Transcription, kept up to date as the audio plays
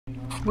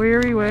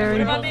Weary. What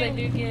am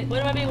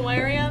I being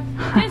wary of?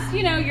 Just,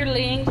 you know, your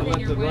length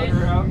and your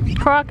width.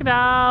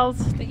 Crocodiles.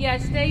 But yeah,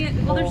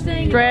 they're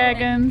staying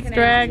Dragons. in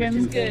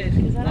Dragons. which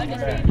is good. I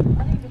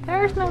just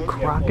There's no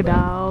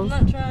crocodiles.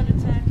 I'm not trying to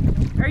attack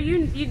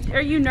you.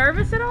 Are you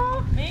nervous at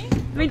all? Me?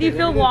 I mean, do you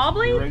feel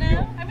wobbly?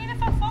 No. I mean,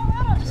 if I fall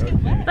out, I'll just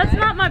get wet. That's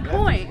not my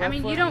point. I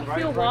mean, you don't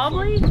feel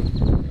wobbly?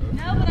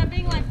 No, but I'm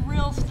being like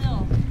real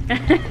still.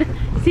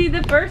 See,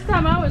 the first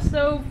time I was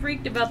so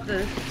freaked about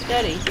the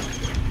steady.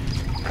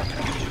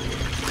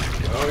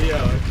 Oh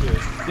yeah, that's good.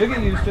 You'll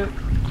get used to it.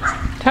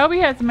 Toby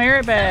has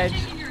merit badge.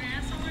 Shaking your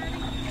ass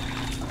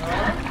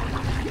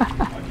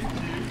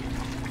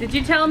already? Did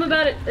you tell him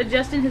about it,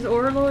 adjusting his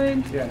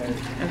orloid? Yeah.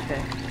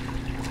 Okay.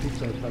 He's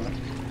so fun.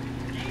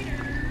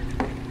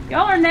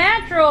 Y'all are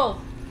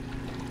natural.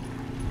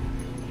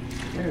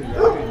 There you go.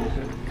 You'll get used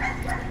to it.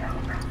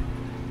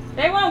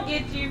 They won't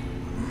get you.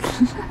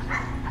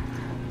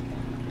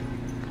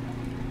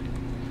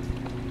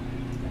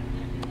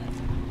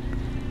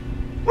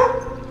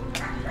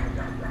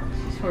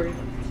 Sorry.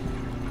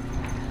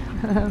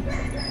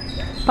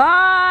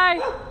 Bye.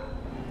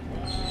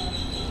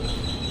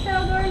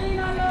 Tell Darlene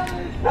I love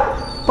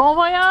her. Bon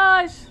voyage.